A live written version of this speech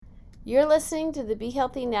You're listening to the Be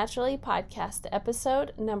Healthy Naturally podcast,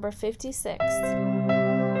 episode number 56.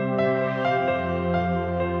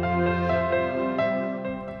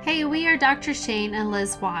 Hey, we are Dr. Shane and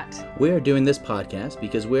Liz Watt. We are doing this podcast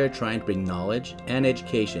because we are trying to bring knowledge and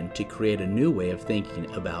education to create a new way of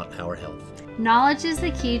thinking about our health. Knowledge is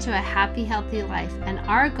the key to a happy, healthy life, and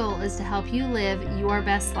our goal is to help you live your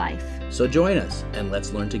best life. So join us and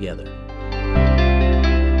let's learn together.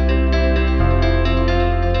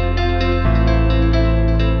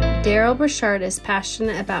 Daryl Burchard is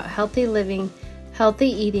passionate about healthy living, healthy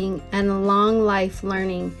eating, and long life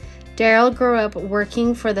learning. Daryl grew up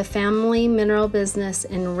working for the family mineral business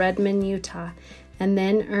in Redmond, Utah, and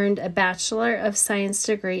then earned a Bachelor of Science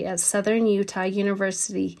degree at Southern Utah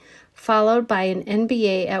University, followed by an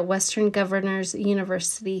MBA at Western Governors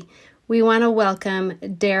University. We want to welcome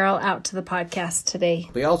Daryl out to the podcast today.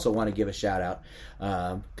 We also want to give a shout out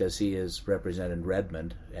because he is representing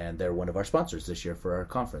Redmond, and they're one of our sponsors this year for our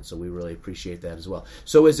conference, so we really appreciate that as well.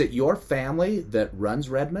 So is it your family that runs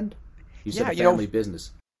Redmond? You said family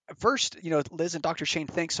business. First, Liz and Dr. Shane,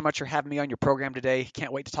 thanks so much for having me on your program today.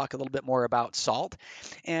 Can't wait to talk a little bit more about salt.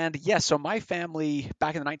 And yes, so my family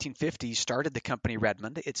back in the 1950s started the company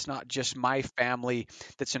Redmond. It's not just my family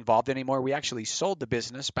that's involved anymore. We actually sold the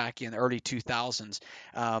business back in the early 2000s,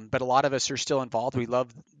 but a lot of us are still involved. We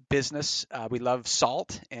love business. We love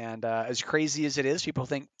salt. And as crazy as it is, people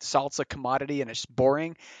think salt's a commodity and it's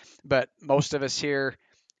boring, but most of us here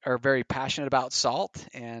are very passionate about salt,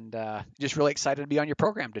 and just really excited to be on your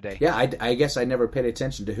program today. Yeah, I guess I never paid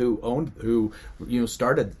attention to who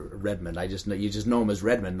started Redmond. I just know you just know them as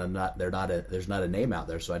Redmond, and there's not a name out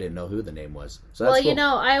there, so I didn't know who the name was. So that's cool.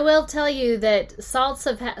 I will tell you that salt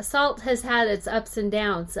has had its ups and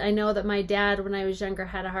downs. I know that my dad, when I was younger,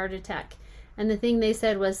 had a heart attack. And the thing they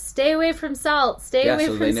said was, stay away from salt, away from salt. Yeah,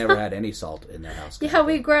 so they never had any salt in their house. Yeah,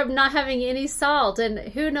 we grew up not having any salt. And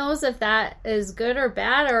who knows if that is good or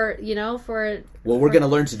bad or, for... Well, we're going to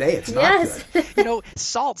learn today it's not good.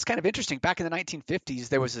 Salt's kind of interesting. Back in the 1950s,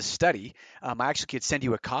 there was a study. I actually could send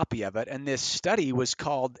you a copy of it. And this study was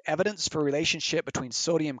called Evidence for Relationship Between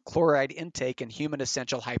Sodium Chloride Intake and Human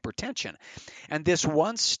Essential Hypertension. And this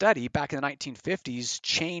one study back in the 1950s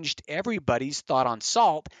changed everybody's thought on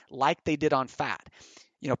salt like they did on fat.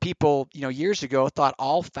 People, years ago thought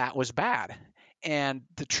all fat was bad. And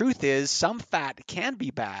the truth is some fat can be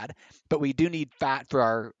bad, but we do need fat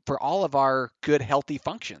for all of our good, healthy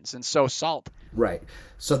functions. And so salt. Right.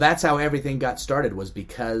 So that's how everything got started, was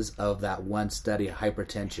because of that one study of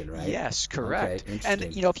hypertension, right? Yes, correct. Okay, and,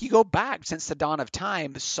 if you go back since the dawn of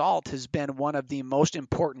time, salt has been one of the most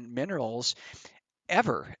important minerals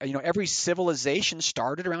ever. Every civilization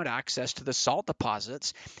started around access to the salt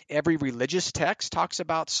deposits. Every religious text talks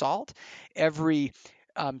about salt. Every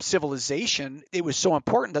civilization, it was so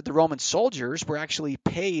important that the Roman soldiers were actually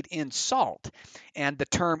paid in salt. And the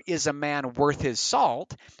term "is a man worth his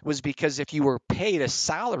salt" was because if you were paid a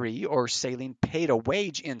salary or paid a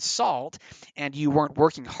wage in salt and you weren't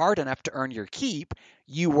working hard enough to earn your keep,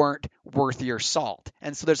 you weren't worth your salt.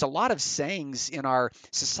 And so there's a lot of sayings in our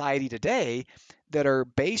society today that are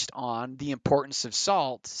based on the importance of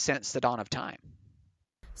salt since the dawn of time.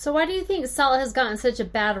 So why do you think salt has gotten such a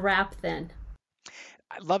bad rap then?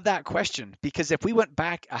 I love that question, because if we went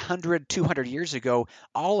back 100, 200 years ago,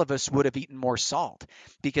 all of us would have eaten more salt.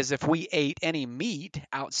 Because if we ate any meat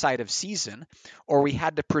outside of season, or we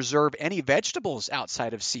had to preserve any vegetables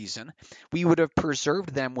outside of season, we would have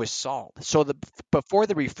preserved them with salt. So before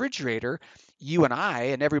the refrigerator, you and I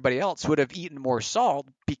and everybody else would have eaten more salt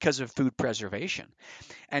because of food preservation.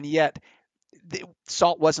 And yet,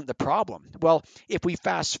 salt wasn't the problem. Well, if we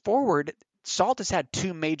fast forward, salt has had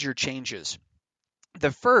two major changes.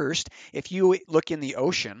 The first, if you look in the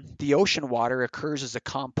ocean water occurs as a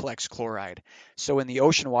complex chloride. So in the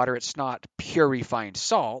ocean water, it's not pure refined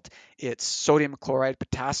salt. It's sodium chloride,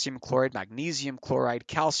 potassium chloride, magnesium chloride,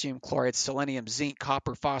 calcium chloride, selenium, zinc,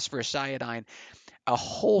 copper, phosphorus, iodine, a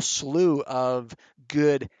whole slew of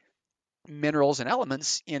good minerals and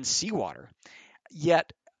elements in seawater.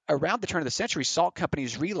 Yet, around the turn of the century, salt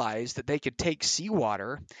companies realized that they could take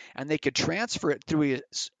seawater and they could transfer it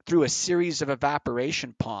through a series of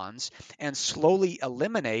evaporation ponds and slowly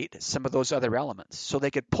eliminate some of those other elements. So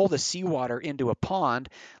they could pull the seawater into a pond,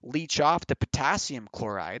 leach off the potassium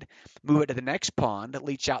chloride, move it to the next pond,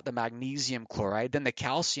 leach out the magnesium chloride, then the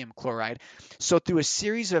calcium chloride. So through a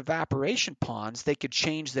series of evaporation ponds, they could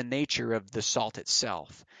change the nature of the salt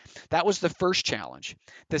itself. That was the first challenge.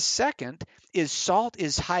 The second is salt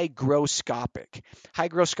is hygroscopic.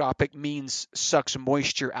 Hygroscopic means sucks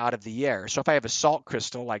moisture out of the air. So if I have a salt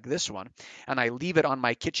crystal like like this one, and I leave it on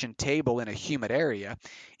my kitchen table in a humid area,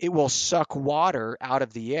 it will suck water out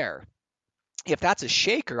of the air. If that's a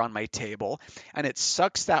shaker on my table and it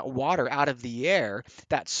sucks that water out of the air,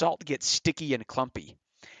 that salt gets sticky and clumpy.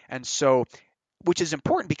 And so, which is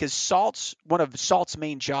important because one of salt's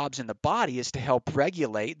main jobs in the body is to help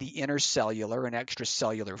regulate the intercellular and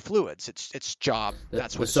extracellular fluids. Its job,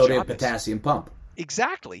 that's what the its sodium job is. potassium pump.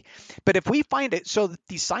 Exactly. But if we find it, so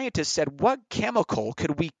these scientists said, what chemical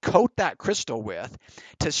could we coat that crystal with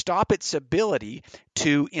to stop its ability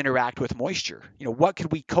to interact with moisture? What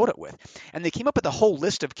could we coat it with? And they came up with a whole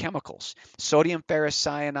list of chemicals: sodium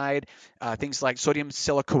ferrocyanide, things like sodium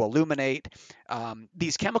silicoaluminate,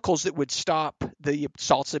 these chemicals that would stop the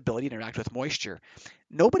salt's ability to interact with moisture.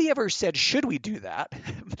 Nobody ever said, should we do that?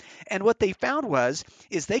 And what they found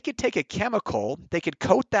is they could take a chemical, they could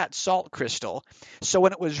coat that salt crystal, so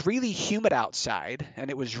when it was really humid outside and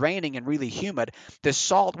it was raining and really humid, the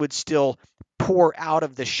salt would still pour out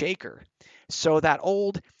of the shaker. So that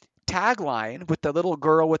old tagline with the little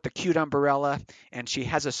girl with the cute umbrella, and she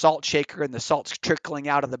has a salt shaker and the salt's trickling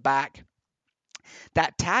out of the back,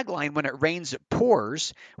 that tagline, when it rains, it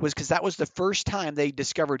pours, was because that was the first time they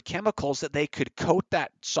discovered chemicals that they could coat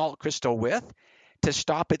that salt crystal with to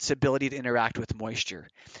stop its ability to interact with moisture.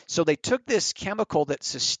 So they took this chemical that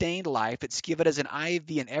sustained life, it's given as an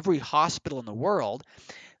IV in every hospital in the world,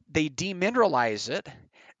 they demineralize it,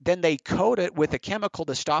 then they coat it with a chemical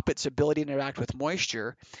to stop its ability to interact with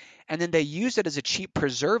moisture, and then they use it as a cheap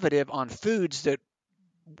preservative on foods that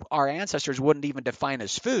our ancestors wouldn't even define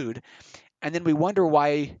as food. And then we wonder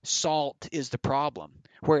why salt is the problem,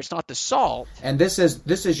 where it's not the salt. And this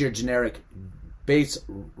is your generic base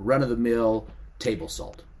run-of-the-mill table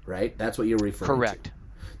salt, right? That's what you're referring to. Correct.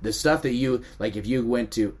 The stuff that you, like if you went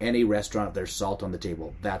to any restaurant, there's salt on the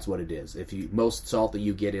table. That's what it is. Most salt that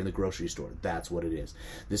you get in the grocery store, that's what it is.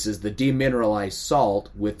 This is the demineralized salt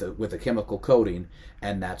with a chemical coating,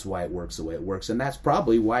 and that's why it works the way it works. And that's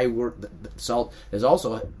probably why the salt has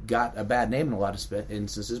also got a bad name in a lot of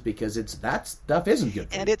instances, because that stuff isn't good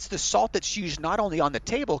for And you. it's the salt that's used not only on the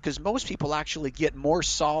table, because most people actually get more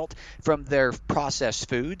salt from their processed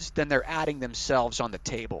foods than they're adding themselves on the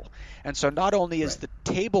table. And so not only is the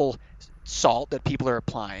table salt that people are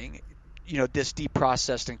applying, this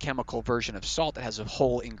deprocessed and chemical version of salt that has a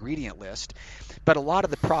whole ingredient list, but a lot of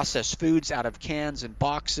the processed foods out of cans and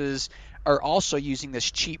boxes are also using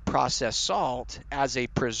this cheap processed salt as a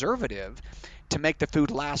preservative to make the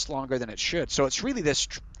food last longer than it should. So it's really this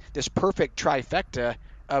perfect trifecta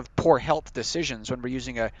of poor health decisions when we're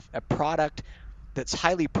using a product that's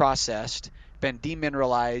highly processed, been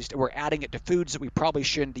demineralized, we're adding it to foods that we probably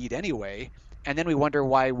shouldn't eat anyway, and then we wonder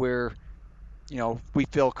why we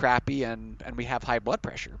feel crappy and we have high blood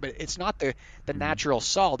pressure. But it's not the natural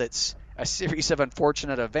salt, it's a series of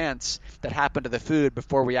unfortunate events that happen to the food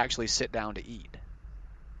before we actually sit down to eat.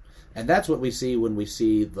 And that's what we see when we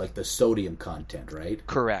see like the sodium content, right?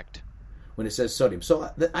 Correct. When it says sodium.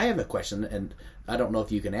 So I have a question, and I don't know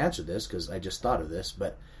if you can answer this because I just thought of this,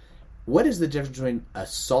 but what is the difference between a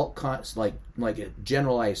salt, like a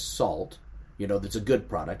generalized salt, that's a good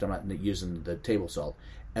product, I'm not using the table salt,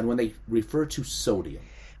 and when they refer to sodium?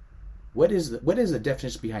 What is the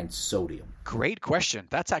definition behind sodium? Great question.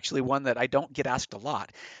 That's actually one that I don't get asked a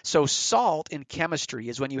lot. So salt in chemistry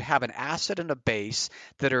is when you have an acid and a base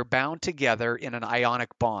that are bound together in an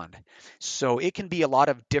ionic bond. So it can be a lot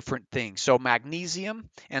of different things. So magnesium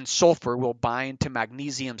and sulfur will bind to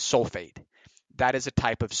magnesium sulfate. That is a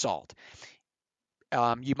type of salt.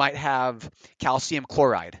 You might have calcium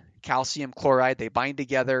chloride. Calcium chloride, they bind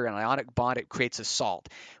together, an ionic bond, it creates a salt.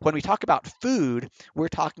 When we talk about food, we're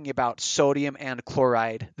talking about sodium and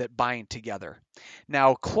chloride that bind together.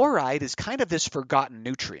 Now, chloride is kind of this forgotten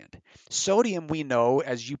nutrient. Sodium, we know,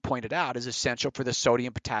 as you pointed out, is essential for the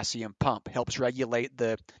sodium-potassium pump, helps regulate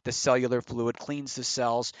the cellular fluid, cleans the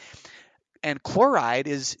cells. And chloride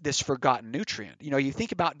is this forgotten nutrient. You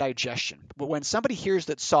think about digestion. But when somebody hears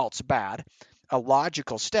that salt's bad, a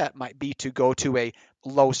logical step might be to go to a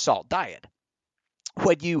low salt diet.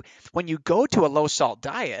 When you go to a low salt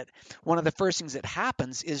diet, one of the first things that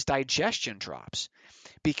happens is digestion drops,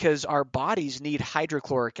 because our bodies need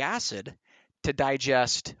hydrochloric acid to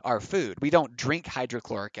digest our food. We don't drink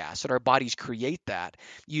hydrochloric acid. Our bodies create that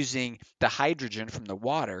using the hydrogen from the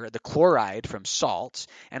water, the chloride from salts,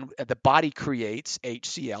 and the body creates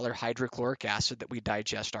HCl, or hydrochloric acid, that we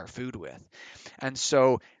digest our food with. And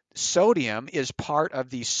so sodium is part of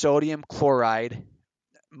the sodium chloride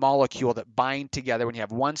molecule that bind together. When you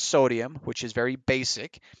have one sodium, which is very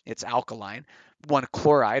basic, it's alkaline, one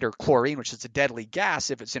chloride or chlorine, which is a deadly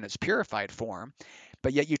gas if it's in its purified form,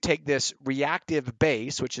 But yet you take this reactive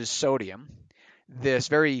base, which is sodium, this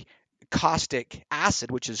very caustic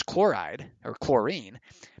acid, which is chloride or chlorine,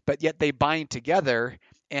 but yet they bind together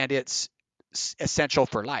and it's essential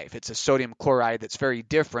for life. It's a sodium chloride that's very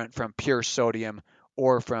different from pure sodium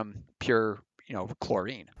or from pure,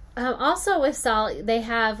 chlorine. Also with salt, they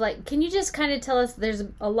have can you just kind of tell us, there's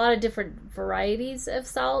a lot of different varieties of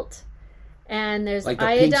salt, and there's like the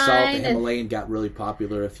iodine, pink salt, the Himalayan got really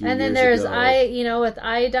popular a few years ago. And then there's with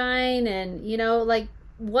iodine, and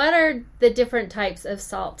what are the different types of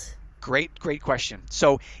salt? Great question.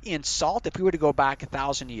 So in salt, if we were to go back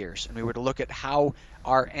 1,000 years and we were to look at how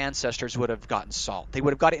our ancestors would have gotten salt, they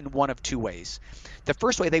would have got it in one of two ways. The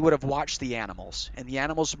first way, they would have watched the animals, and the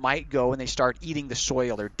animals might go and they start eating the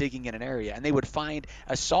soil or digging in an area, and they would find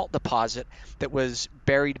a salt deposit that was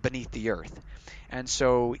buried beneath the earth. And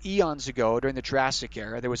so eons ago, during the Jurassic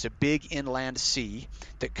era, there was a big inland sea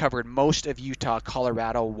that covered most of Utah,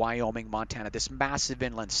 Colorado, Wyoming, Montana, this massive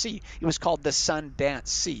inland sea. It was called the Sundance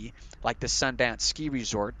Sea, like the Sundance ski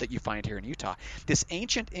resort that you find here in Utah. This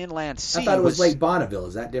ancient inland sea. I thought it was Lake Bonneville.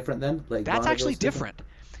 Is that different then? That's actually different.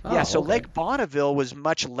 Oh, yeah, so okay. Lake Bonneville was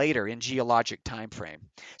much later in geologic time frame.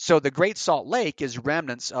 So the Great Salt Lake is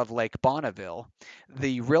remnants of Lake Bonneville.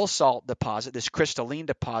 The real salt deposit, this crystalline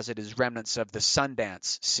deposit, is remnants of the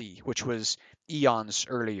Sundance Sea, which was eons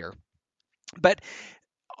earlier. But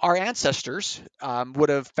our ancestors would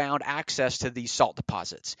have found access to these salt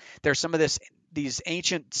deposits. There's some of these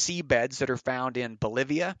ancient seabeds that are found in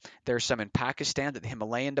Bolivia. There's some in Pakistan that the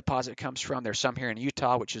Himalayan deposit comes from. There's some here in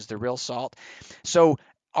Utah, which is the real salt. So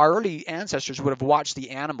our early ancestors would have watched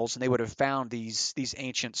the animals and they would have found these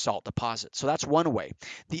ancient salt deposits. So that's one way.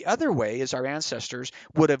 The other way is our ancestors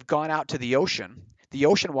would have gone out to the ocean. The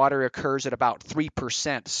ocean water occurs at about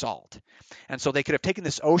 3% salt. And so they could have taken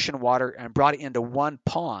this ocean water and brought it into one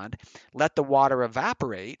pond, let the water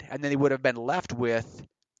evaporate, and then they would have been left with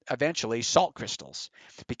eventually salt crystals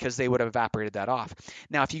because they would have evaporated that off.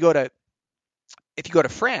 Now, if you go to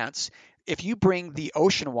France, if you bring the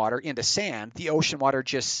ocean water into sand, the ocean water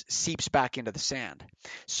just seeps back into the sand.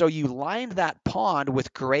 So you lined that pond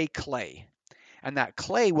with gray clay, and that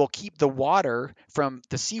clay will keep the water from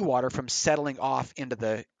the seawater from settling off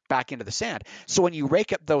back into the sand. So when you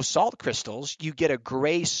rake up those salt crystals, you get a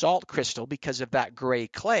gray salt crystal because of that gray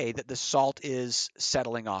clay that the salt is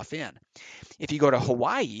settling off in. If you go to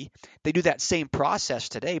Hawaii, they do that same process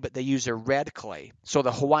today, but they use a red clay. So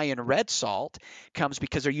the Hawaiian red salt comes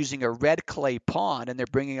because they're using a red clay pond and they're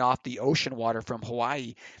bringing off the ocean water from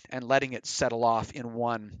Hawaii and letting it settle off in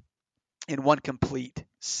one complete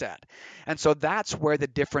set. And so that's where the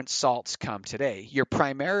different salts come today. Your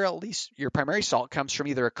primary salt comes from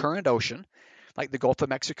either a current ocean, like the Gulf of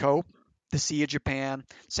Mexico, the Sea of Japan,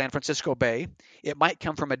 San Francisco Bay. It might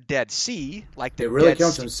come from a dead sea, like the It really Dead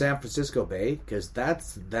comes Sea. from San Francisco Bay, because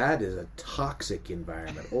that is a toxic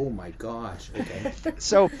environment. Oh my gosh. Okay.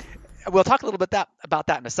 So we'll talk a little bit about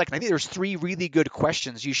that in a second. I think there's 3 really good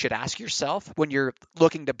questions you should ask yourself when you're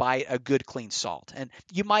looking to buy a good clean salt. And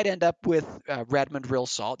you might end up with Redmond real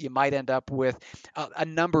salt. You might end up with a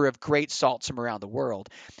number of great salts from around the world.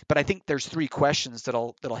 But I think there's 3 questions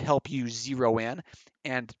that'll help you zero in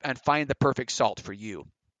and find the perfect salt for you.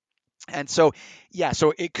 And so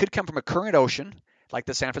it could come from a current ocean, like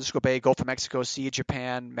the San Francisco Bay, Gulf of Mexico, Sea of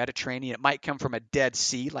Japan, Mediterranean. It might come from a dead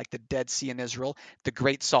sea, like the Dead Sea in Israel, the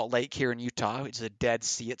Great Salt Lake here in Utah. It's a dead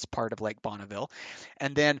sea. It's part of Lake Bonneville.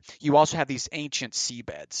 And then you also have these ancient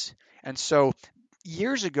seabeds. And so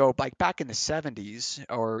years ago, like back in the 70s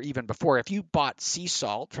or even before, if you bought sea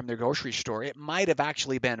salt from their grocery store, it might have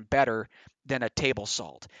actually been better than a table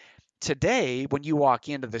salt. Today, when you walk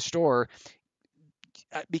into the store,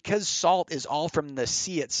 because salt is all from the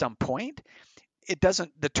sea at some point,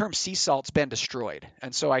 the term sea salt's been destroyed.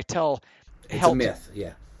 And so I tell It's a myth,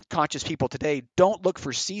 yeah. conscious people today, don't look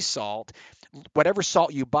for sea salt. Whatever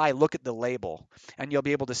salt you buy, look at the label, and you'll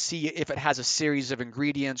be able to see if it has a series of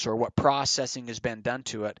ingredients or what processing has been done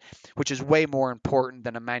to it, which is way more important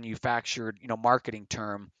than a manufactured, marketing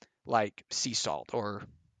term like sea salt or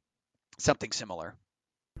something similar.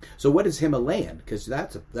 So what is Himalayan? Because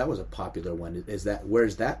that was a popular one.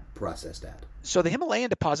 Where's that processed at? So the Himalayan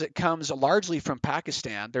deposit comes largely from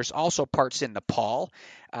Pakistan. There's also parts in Nepal.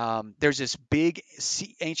 There's this big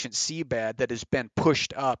ancient seabed that has been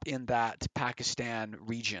pushed up in that Pakistan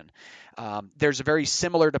region. There's a very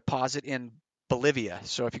similar deposit in Bolivia.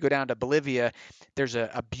 So if you go down to Bolivia, there's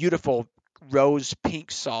a beautiful rose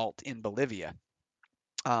pink salt in Bolivia.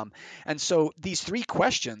 And so these 3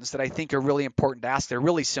 questions that I think are really important to ask, they're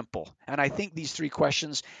really simple. And I think these 3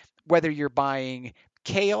 questions, whether you're buying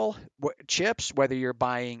kale chips, whether you're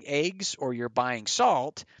buying eggs or you're buying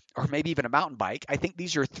salt, or maybe even a mountain bike, I think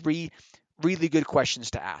these are three really good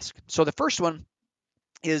questions to ask. So the first one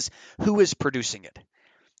is, who is producing it?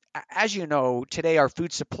 As you know, today our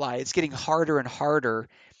food supply, it's getting harder and harder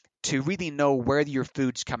to really know where your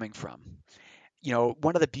food's coming from.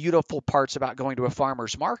 One of the beautiful parts about going to a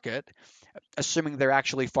farmer's market, assuming they're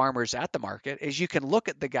actually farmers at the market, is you can look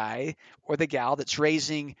at the guy or the gal that's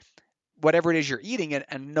raising whatever it is you're eating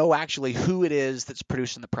and know actually who it is that's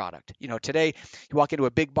producing the product. Today you walk into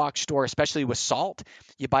a big box store, especially with salt,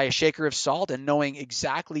 you buy a shaker of salt and knowing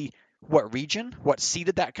exactly what region, what sea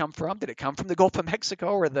did that come from? Did it come from the Gulf of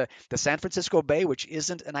Mexico or the San Francisco Bay, which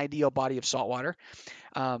isn't an ideal body of salt water?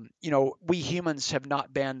 We humans have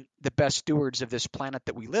not been the best stewards of this planet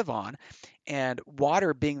that we live on. And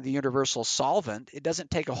water being the universal solvent, it doesn't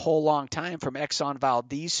take a whole long time from Exxon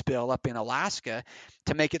Valdez spill up in Alaska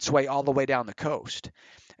to make its way all the way down the coast.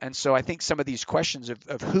 And so I think some of these questions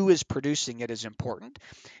of who is producing it is important,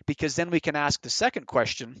 because then we can ask the second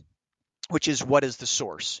question, which is, what is the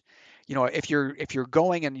source? If you're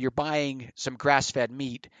going and you're buying some grass-fed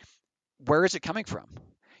meat, where is it coming from?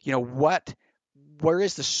 What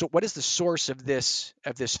is the source of this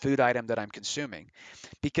food item that I'm consuming?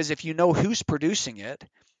 Because if you know who's producing it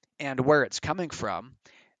and where it's coming from,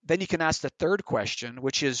 then you can ask the third question,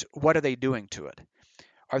 which is, what are they doing to it?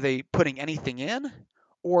 Are they putting anything in,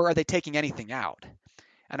 or are they taking anything out?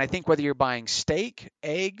 And I think whether you're buying steak,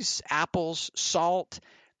 eggs, apples, salt,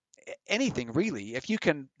 anything really, if you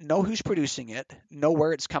can know who's producing it, know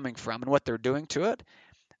where it's coming from and what they're doing to it,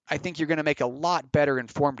 I think you're going to make a lot better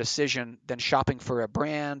informed decision than shopping for a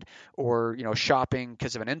brand or, shopping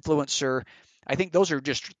because of an influencer. I think those are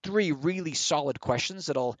just three really solid questions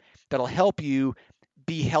that'll help you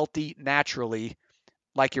be healthy naturally,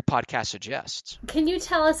 like your podcast suggests. Can you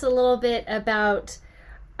tell us a little bit about,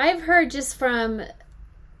 I've heard just from,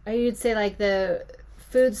 I would say like the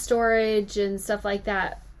food storage and stuff like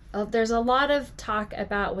that, there's a lot of talk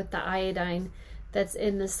about with the iodine that's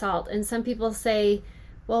in the salt. And some people say,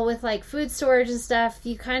 well, with like food storage and stuff,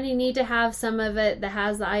 you kind of need to have some of it that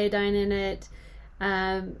has the iodine in it.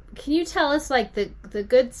 Can you tell us like the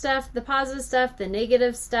good stuff, the positive stuff, the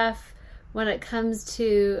negative stuff when it comes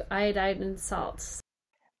to iodine and salts?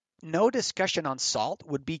 No discussion on salt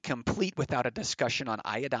would be complete without a discussion on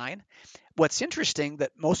iodine. What's interesting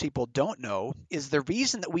that most people don't know is the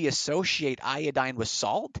reason that we associate iodine with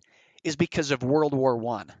salt is because of World War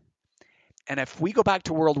I. And if we go back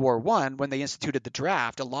to World War I, when they instituted the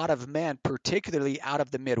draft, a lot of men, particularly out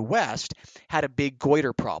of the Midwest, had a big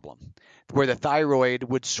goiter problem where the thyroid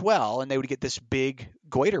would swell and they would get this big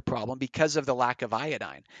goiter problem because of the lack of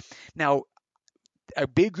iodine. Now, a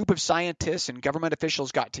big group of scientists and government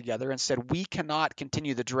officials got together and said, we cannot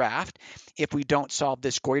continue the draft if we don't solve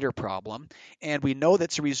this goiter problem. And we know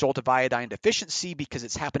that's a result of iodine deficiency because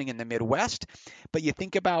it's happening in the Midwest. But you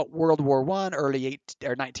think about World War I, early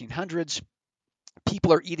 1900s,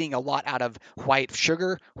 people are eating a lot out of white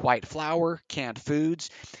sugar, white flour, canned foods,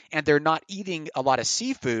 and they're not eating a lot of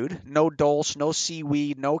seafood, no dulse, no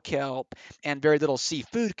seaweed, no kelp, and very little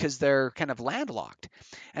seafood because they're kind of landlocked.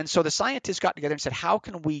 And so the scientists got together and said, how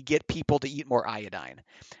can we get people to eat more iodine?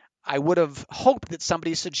 I would have hoped that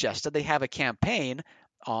somebody suggested they have a campaign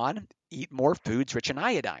on eat more foods rich in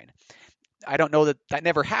iodine. I don't know that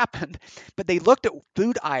never happened, but they looked at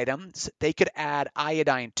food items they could add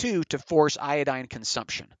iodine to force iodine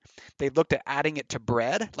consumption. They looked at adding it to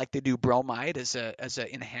bread, like they do bromide as an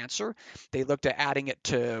enhancer. They looked at adding it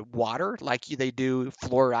to water, like they do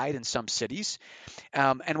fluoride in some cities.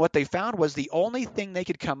 And what they found was the only thing they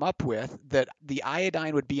could come up with that the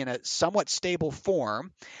iodine would be in a somewhat stable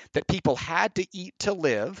form that people had to eat to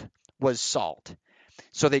live was salt.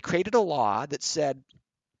 So they created a law that said,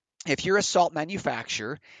 if you're a salt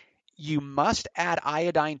manufacturer, you must add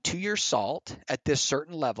iodine to your salt at this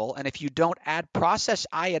certain level. And if you don't add processed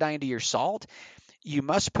iodine to your salt, you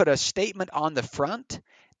must put a statement on the front.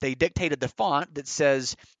 They dictated the font that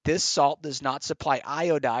says, this salt does not supply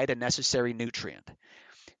iodide, a necessary nutrient.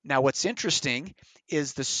 Now, what's interesting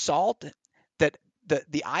is the salt that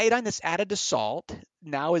the iodine that's added to salt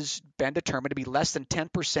now has been determined to be less than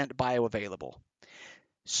 10% bioavailable.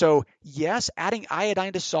 So yes, adding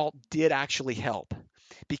iodine to salt did actually help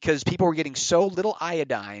because people were getting so little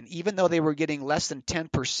iodine, even though they were getting less than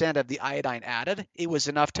 10% of the iodine added, it was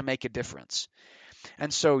enough to make a difference.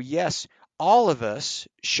 And so yes, all of us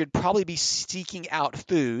should probably be seeking out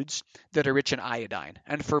foods that are rich in iodine.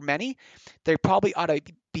 And for many, they probably ought to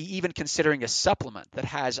be even considering a supplement that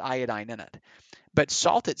has iodine in it. But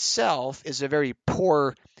salt itself is a very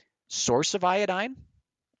poor source of iodine.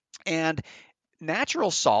 And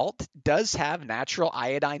natural salt does have natural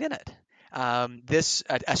iodine in it.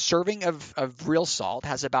 A serving of real salt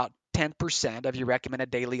has about 10% of your recommended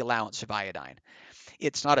daily allowance of iodine.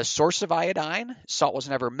 It's not a source of iodine. Salt was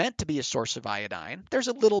never meant to be a source of iodine. There's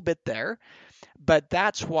a little bit there, but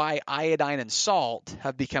that's why iodine and salt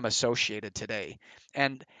have become associated today.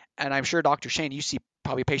 And I'm sure, Dr. Shane, you see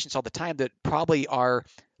probably patients all the time that probably are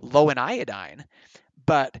low in iodine,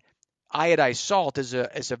 but iodized salt is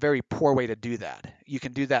a very poor way to do that. You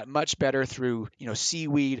can do that much better through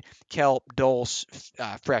seaweed, kelp, dulse,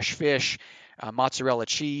 fresh fish, mozzarella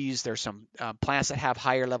cheese. There's some plants that have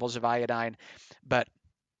higher levels of iodine, but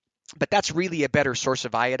that's really a better source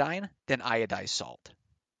of iodine than iodized salt.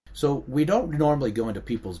 So we don't normally go into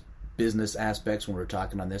people's business aspects when we're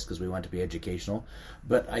talking on this because we want to be educational,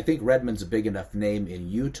 but I think Redmond's a big enough name in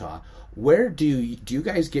Utah. Where do you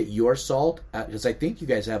guys get your salt? Because I think you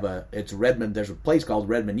guys have it's Redmond. There's a place called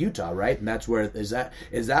Redmond, Utah, right? And that's where is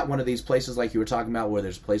that one of these places like you were talking about where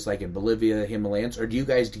there's a place like in Bolivia, Himalayas, or do you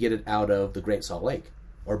guys get it out of the Great Salt Lake,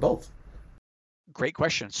 or both? Great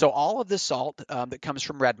question. So all of the salt that comes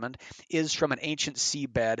from Redmond is from an ancient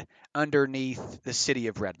seabed underneath the city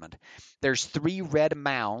of Redmond. There's 3 red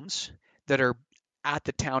mounds that are at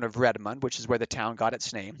the town of Redmond, which is where the town got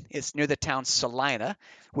its name. It's near the town Salina,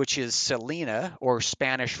 which is Salina, or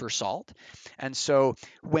Spanish for salt. And so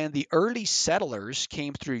when the early settlers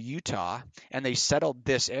came through Utah and they settled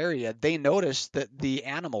this area, they noticed that the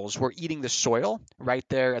animals were eating the soil right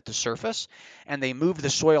there at the surface, and they moved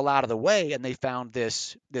the soil out of the way, and they found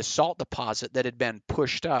this salt deposit that had been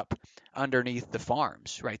pushed up underneath the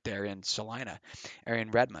farms right there in Salina, or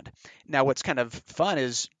in Redmond. Now, what's kind of fun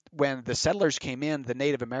is when the settlers came in, the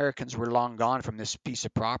Native Americans were long gone from this piece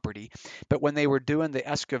of property. But when they were doing the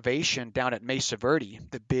excavation down at Mesa Verde,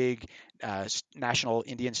 the big National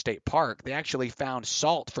Indian State Park, they actually found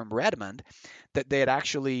salt from Redmond that they had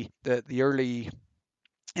actually, the early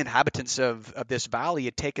inhabitants of this valley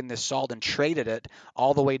had taken this salt and traded it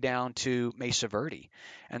all the way down to Mesa Verde.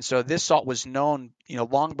 And so this salt was known,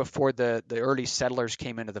 long before the early settlers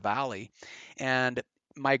came into the valley. And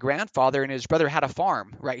my grandfather and his brother had a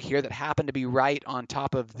farm right here that happened to be right on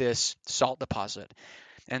top of this salt deposit.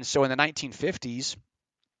 And so in the 1950s,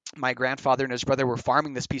 my grandfather and his brother were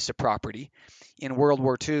farming this piece of property. In World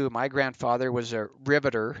War II, my grandfather was a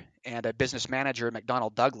riveter and a business manager at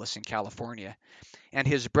McDonnell Douglas in California. And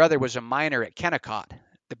his brother was a miner at Kennecott,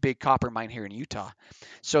 the big copper mine here in Utah.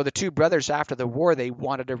 So the 2 brothers, after the war, they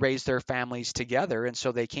wanted to raise their families together. And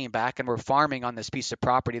so they came back and were farming on this piece of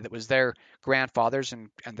property that was their grandfather's and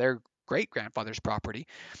their great-grandfather's property.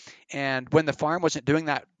 And when the farm wasn't doing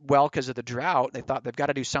that well because of the drought, they thought they've got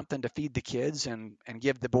to do something to feed the kids and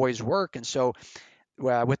give the boys work. And so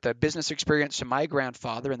with the business experience from my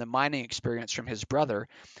grandfather and the mining experience from his brother,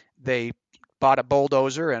 they bought a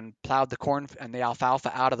bulldozer and plowed the corn and the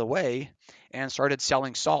alfalfa out of the way and started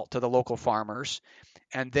selling salt to the local farmers.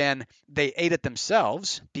 And then they ate it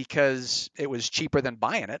themselves because it was cheaper than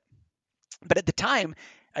buying it. But at the time,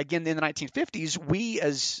 again, in the 1950s, we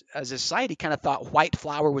as a society kind of thought white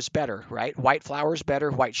flour was better, right? White flour is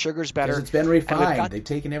better, white sugar is better. Because it's been refined. They've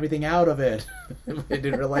taken everything out of it. They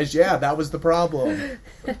didn't realize, that was the problem.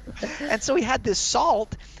 And so we had this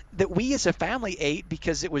salt that we as a family ate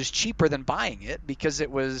because it was cheaper than buying it, because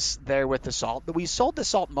it was there with the salt. But we sold the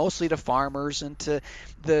salt mostly to farmers and to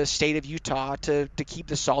the state of Utah to keep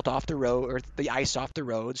the salt off the road, or the ice off the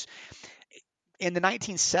roads. In the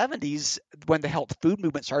 1970s, when the health food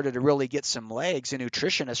movement started to really get some legs, a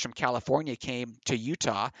nutritionist from California came to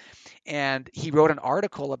Utah, and he wrote an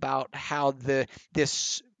article about how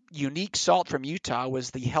this unique salt from Utah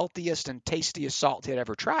was the healthiest and tastiest salt he had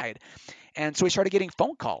ever tried. And so we started getting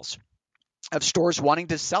phone calls of stores wanting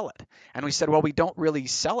to sell it. And we said, well, we don't really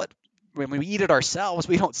sell it. When we eat it ourselves,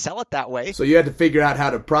 we don't sell it that way. So you had to figure out how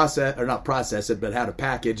to not process it, but how to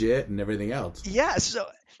package it and everything else. Yeah.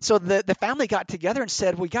 So the family got together and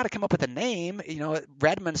said, we got to come up with a name.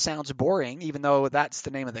 Redmond sounds boring, even though that's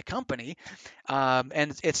the name of the company.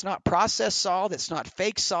 And it's not processed salt. It's not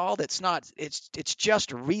fake salt. It's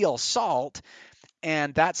just real salt.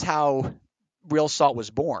 And that's how Real Salt was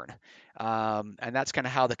born. And that's kind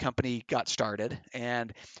of how the company got started,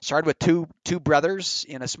 and started with two brothers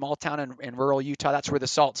in a small town in rural Utah. That's where the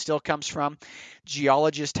salt still comes from.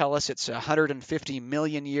 Geologists tell us it's a 150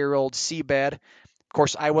 million year old seabed. Of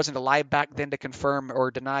course, I wasn't alive back then to confirm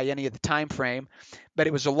or deny any of the time frame, but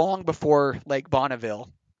it was long before Lake Bonneville.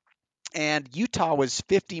 And Utah was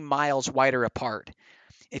 50 miles wider apart.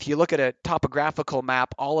 If you look at a topographical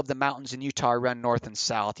map, all of the mountains in Utah run north and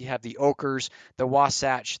south. You have the Okers, the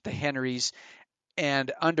Wasatch, the Henrys,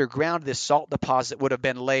 and underground this salt deposit would have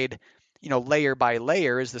been laid layer by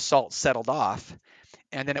layer as the salt settled off,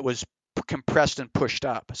 and then it was compressed and pushed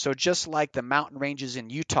up. So just like the mountain ranges in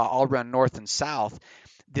Utah all run north and south,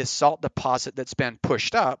 this salt deposit that's been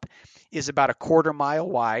pushed up is about a 1/4 mile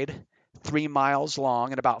wide, 3 miles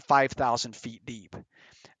long, and about 5,000 feet deep.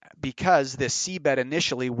 Because this seabed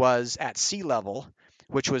initially was at sea level,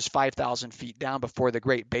 which was 5,000 feet down before the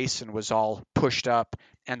Great Basin was all pushed up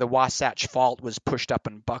and the Wasatch Fault was pushed up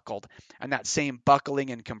and buckled. And that same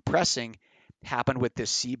buckling and compressing happened with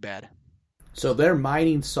this seabed. So they're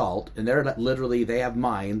mining salt, and they have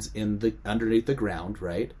mines underneath the ground,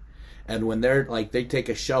 right? And when they take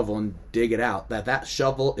a shovel and dig it out, that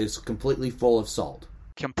shovel is completely full of salt.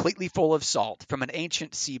 Completely full of salt from an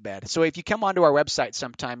ancient seabed. So if you come onto our website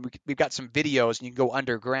sometime, we've got some videos and you can go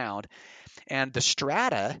underground. And the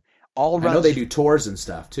strata all runs. I know they do tours and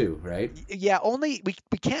stuff too, right? Yeah, only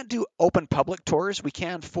we can't do open public tours. We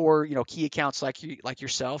can for key accounts like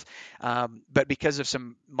yourself, but because of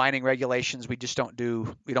some mining regulations, we don't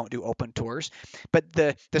do open tours. But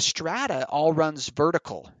the strata all runs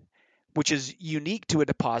vertical, which is unique to a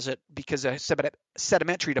deposit because a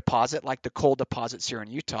sedimentary deposit like the coal deposits here in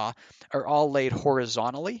Utah are all laid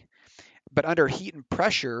horizontally, but under heat and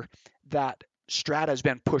pressure, that strata has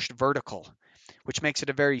been pushed vertical, which makes it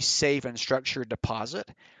a very safe and structured deposit.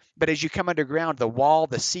 But as you come underground, the wall,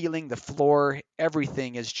 the ceiling, the floor,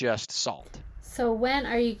 everything is just salt. So when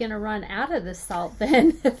are you going to run out of the salt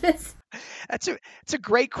then? It's a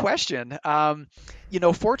great question.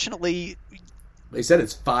 Fortunately, they said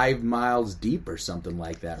it's 5 miles deep or something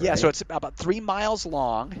like that, right? Yeah, so it's about 3 miles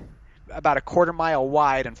long, about a 1/4 mile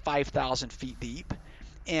wide, and 5,000 feet deep.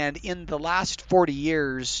 And in the last 40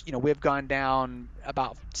 years, we've gone down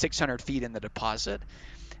about 600 feet in the deposit.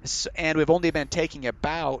 And we've only been taking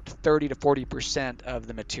about 30 to 40% of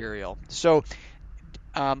the material. So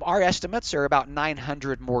our estimates are about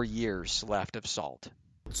 900 more years left of salt.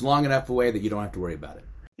 It's long enough away that you don't have to worry about it.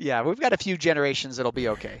 Yeah, we've got a few generations that'll be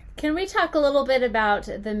okay. Can we talk a little bit about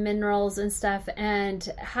the minerals and stuff and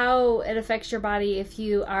how it affects your body if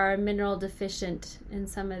you are mineral deficient in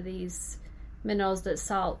some of these minerals that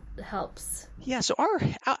salt helps? Yeah, so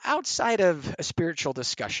outside of a spiritual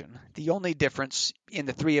discussion, the only difference in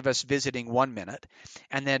the three of us visiting 1 minute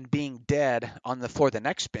and then being dead on the floor the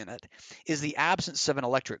next minute is the absence of an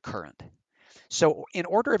electric current. So in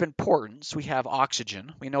order of importance, we have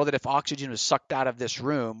oxygen. We know that if oxygen was sucked out of this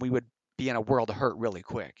room, we would be in a world of hurt really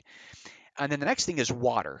quick. And then the next thing is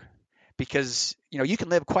water, because you can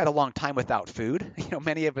live quite a long time without food.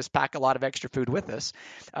 Many of us pack a lot of extra food with us,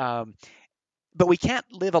 but we can't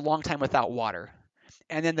live a long time without water.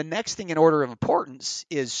 And then the next thing in order of importance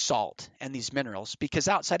is salt and these minerals, because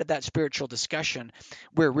outside of that spiritual discussion,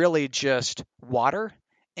 we're really just water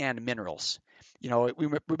and minerals. We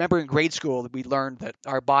remember in grade school that we learned that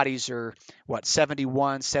our bodies are,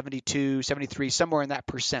 71, 72, 73, somewhere in that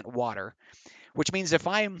percent water, which means if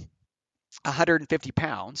I'm 150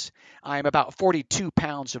 pounds, I'm about 42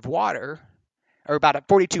 pounds of water, or about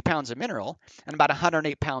 42 pounds of mineral, and about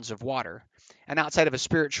 108 pounds of water. And outside of a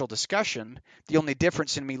spiritual discussion, the only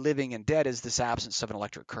difference in me living and dead is this absence of an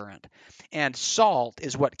electric current. And salt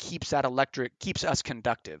is what keeps us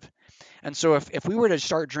conductive. And so if we were to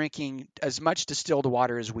start drinking as much distilled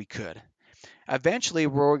water as we could, eventually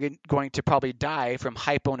we're going to probably die from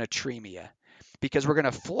hyponatremia, because we're going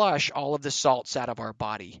to flush all of the salts out of our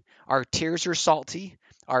body. Our tears are salty,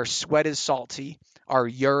 our sweat is salty, our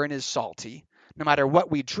urine is salty. No matter what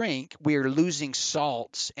we drink, we are losing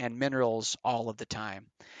salts and minerals all of the time.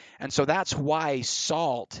 And so that's why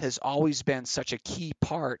salt has always been such a key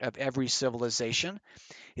part of every civilization,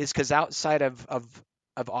 is because outside of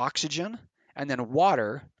oxygen and then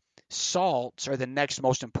water, salts are the next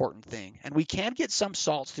most important thing. And we can get some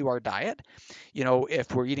salts through our diet.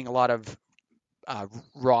 If we're eating a lot of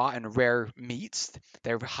raw and rare meats,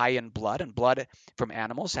 they're high in blood, and blood from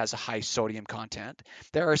animals has a high sodium content.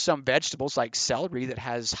 There are some vegetables like celery that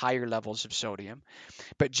has higher levels of sodium.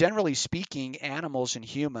 But generally speaking, animals and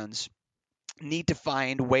humans need to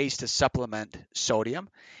find ways to supplement sodium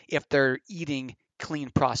if they're eating clean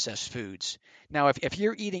processed foods. Now, if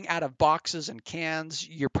you're eating out of boxes and cans,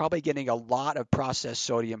 you're probably getting a lot of processed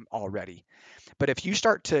sodium already. But if you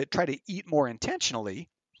start to try to eat more intentionally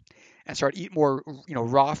and start eat more,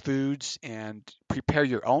 raw foods and prepare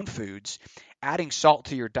your own foods, adding salt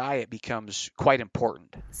to your diet becomes quite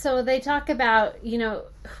important. So they talk about,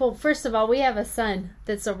 well, first of all, we have a son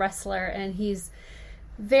that's a wrestler, and he's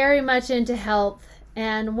very much into health.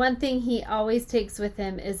 And one thing he always takes with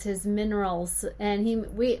him is his minerals. And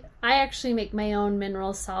I actually make my own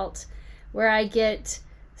mineral salt, where I get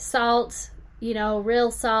salt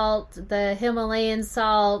real salt, the Himalayan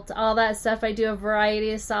salt, all that stuff. I do a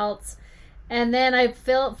variety of salts. And then I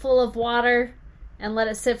fill it full of water and let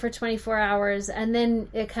it sit for 24 hours. And then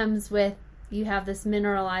it comes with, you have this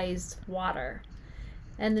mineralized water.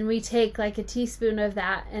 And then we take like a teaspoon of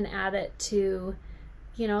that and add it to,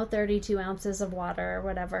 32 ounces of water or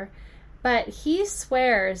whatever. But he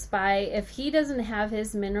swears by, if he doesn't have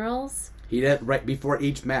his minerals. He did right before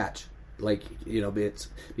each match. Like, it's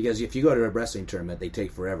because if you go to a wrestling tournament, they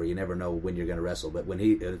take forever. You never know when you're going to wrestle. But when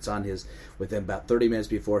it's on within about 30 minutes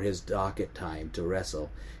before his docket time to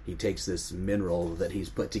wrestle, he takes this mineral that he's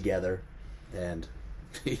put together, and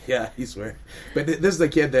yeah, he swears. But this is the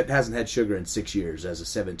kid that hasn't had sugar in 6 years as a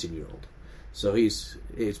 17-year-old. So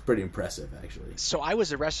it's pretty impressive, actually. So I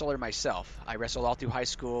was a wrestler myself. I wrestled all through high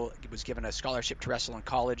school. Was given a scholarship to wrestle in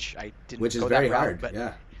college. I didn't Which is go very that route, hard. but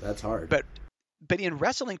Yeah, that's hard. But in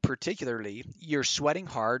wrestling particularly, you're sweating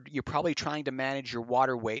hard. You're probably trying to manage your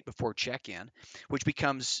water weight before check-in, which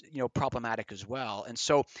becomes, problematic as well. And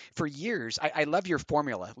so for years, I love your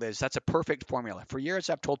formula, Liz. That's a perfect formula. For years,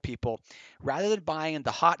 I've told people, rather than buying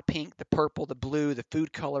the hot pink, the purple, the blue, the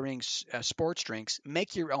food colorings, sports drinks,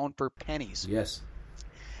 make your own for pennies. Yes.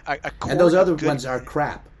 And those other ones are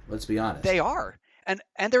crap. Let's be honest. They are. And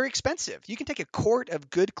they're expensive. You can take a quart of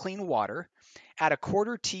good, clean water, add a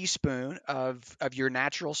quarter teaspoon of your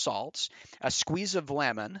natural salts, a squeeze of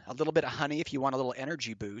lemon, a little bit of honey if you want a little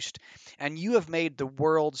energy boost, and you have made the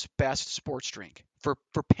world's best sports drink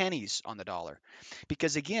for pennies on the dollar.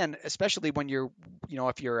 Because again, especially when you're,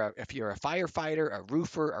 if you're a firefighter, a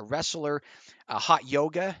roofer, a wrestler, a hot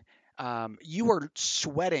yoga, you are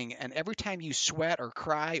sweating, and every time you sweat or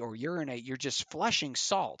cry or urinate, you're just flushing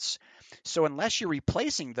salts. So unless you're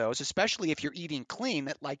replacing those, especially if you're eating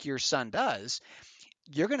clean like your son does,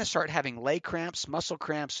 you're going to start having leg cramps, muscle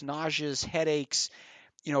cramps, nauseas, headaches.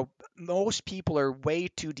 Most people are way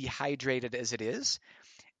too dehydrated as it is.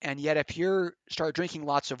 And yet if you start drinking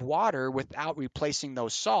lots of water without replacing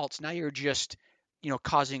those salts, now you're just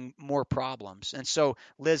causing more problems. And so,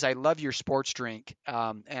 Liz, I love your sports drink,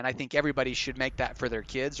 and I think everybody should make that for their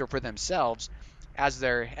kids or for themselves as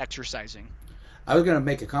they're exercising. I was going to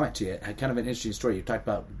make a comment to you, kind of an interesting story. You talked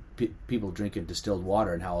about people drinking distilled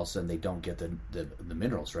water and how all of a sudden they don't get the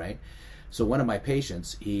minerals, right? So one of my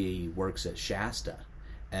patients, he works at Shasta,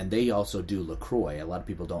 and they also do LaCroix. A lot of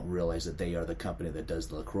people don't realize that they are the company that does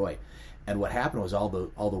the LaCroix. And what happened was all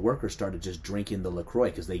the workers started just drinking the LaCroix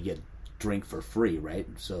because they get drink for free, right?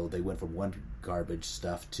 So they went from one garbage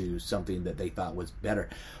stuff to something that they thought was better.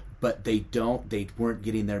 But they weren't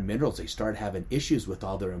getting their minerals. They started having issues with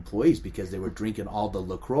all their employees because they were drinking all the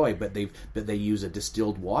LaCroix, but they use a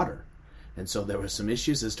distilled water. And so there were some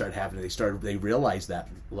issues that started happening. They realized that,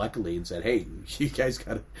 luckily, and said, "Hey, you guys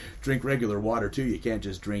got to drink regular water too. You can't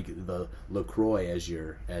just drink the LaCroix as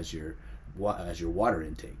your water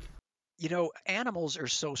intake." Animals are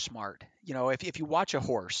so smart. If you watch a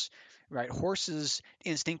horse, right? Horses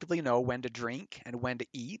instinctively know when to drink and when to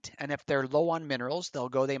eat. And if they're low on minerals,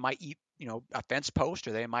 they might eat, a fence post,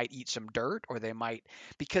 or they might eat some dirt, or they might,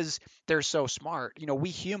 because they're so smart. We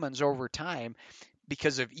humans over time,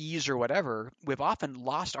 because of ease or whatever, we've often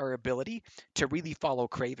lost our ability to really follow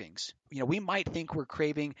cravings. We might think we're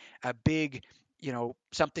craving a big,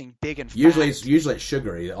 something big and fat. Usually it's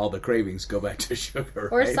sugary. All the cravings go back to sugar,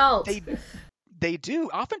 or right? salt. They do.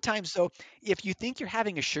 Oftentimes, though, if you think you're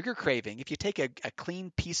having a sugar craving, if you take a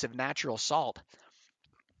clean piece of natural salt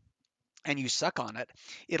and you suck on it,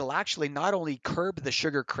 it'll actually not only curb the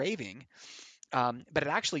sugar craving, but it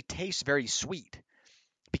actually tastes very sweet,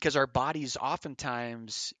 because our bodies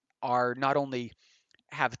oftentimes are not only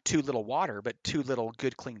have too little water, but too little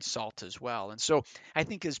good, clean salt as well. And so I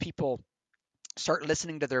think as people start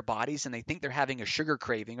listening to their bodies and they think they're having a sugar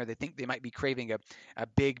craving, or they think they might be craving a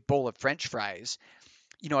big bowl of French fries,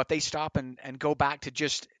 if they stop and go back to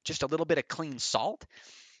just a little bit of clean salt,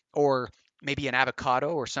 or maybe an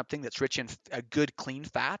avocado or something that's rich in good clean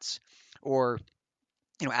fats, or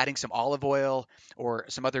adding some olive oil or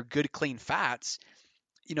some other good clean fats,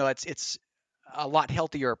 it's a lot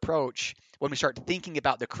healthier approach when we start thinking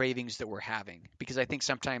about the cravings that we're having. Because I think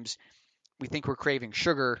sometimes we think we're craving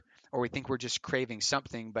sugar, or we think we're just craving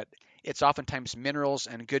something, but it's oftentimes minerals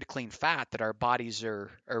and good clean fat that our bodies are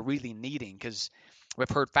really needing, because we've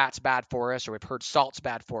heard fat's bad for us, or we've heard salt's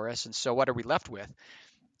bad for us. And so what are we left with?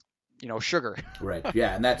 Sugar. Right.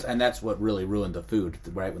 Yeah. And that's what really ruined the food,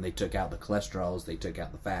 right? When they took out the cholesterols, they took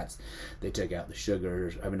out the fats, they took out the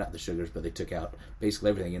sugars. I mean, not the sugars, but they took out basically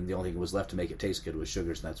everything. And the only thing that was left to make it taste good was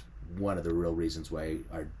sugars. And that's one of the real reasons why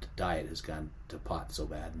our diet has gone to pot so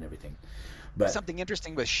bad and everything. But something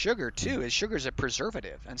interesting with sugar too is sugar is a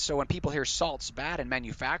preservative, and so when people hear salt's bad in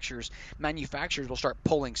manufacturers will start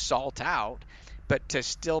pulling salt out, but to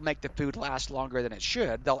still make the food last longer than it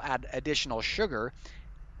should, they'll add additional sugar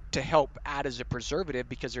to help add as a preservative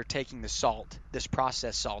because they're taking the salt, this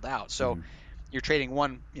processed salt out. So you're trading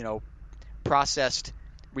one, processed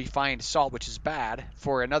refined salt, which is bad,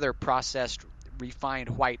 for another processed refined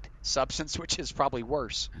white substance, which is probably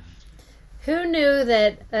worse. Who knew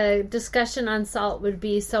that a discussion on salt would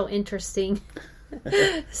be so interesting?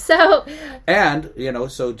 So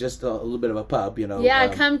just a little bit of a pub,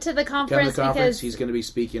 come to the conference, because he's going to be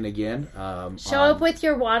speaking again. Show up with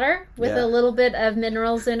your water with a little bit of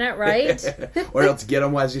minerals in it, right? Or else get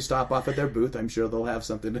them as you stop off at their booth. I'm sure they'll have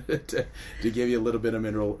something to give you a little bit of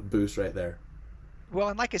mineral boost right there. Well,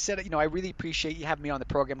 and like I said, I really appreciate you having me on the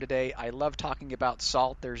program today. I love talking about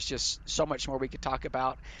salt. There's just so much more we could talk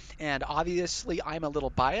about. And obviously, I'm a little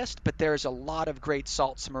biased, but there's a lot of great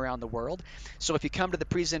salts from around the world. So if you come to the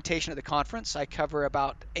presentation at the conference, I cover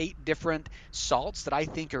about 8 different salts that I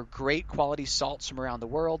think are great quality salts from around the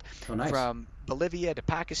world. Oh, nice. From Bolivia to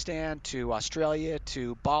Pakistan to Australia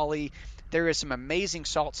to Bali. There is some amazing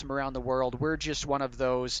salts from around the world. We're just one of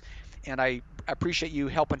those. And I appreciate you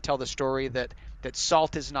helping tell the story that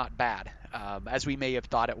salt is not bad, as we may have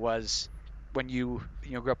thought it was when you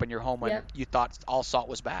grew up in your home when you thought all salt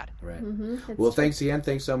was bad. Right. Well, thanks again.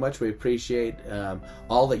 Thanks so much. We appreciate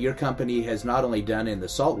all that your company has not only done in the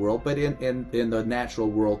salt world, but in the natural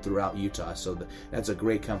world throughout Utah. So that's a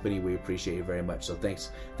great company. We appreciate you very much. So thanks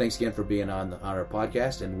again for being on our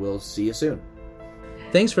podcast, and we'll see you soon.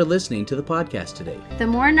 Thanks for listening to the podcast today. The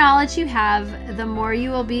more knowledge you have, the more you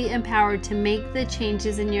will be empowered to make the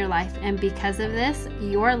changes in your life. And because of this,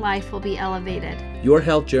 your life will be elevated. Your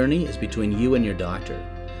health journey is between you and your doctor.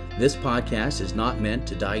 This podcast is not meant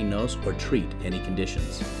to diagnose or treat any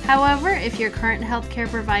conditions. However, if your current healthcare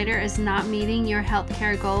provider is not meeting your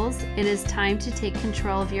healthcare goals, it is time to take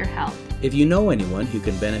control of your health. If you know anyone who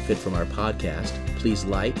can benefit from our podcast, please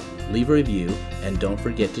leave a review, and don't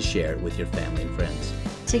forget to share it with your family and friends.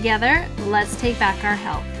 Together, let's take back our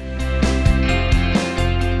health.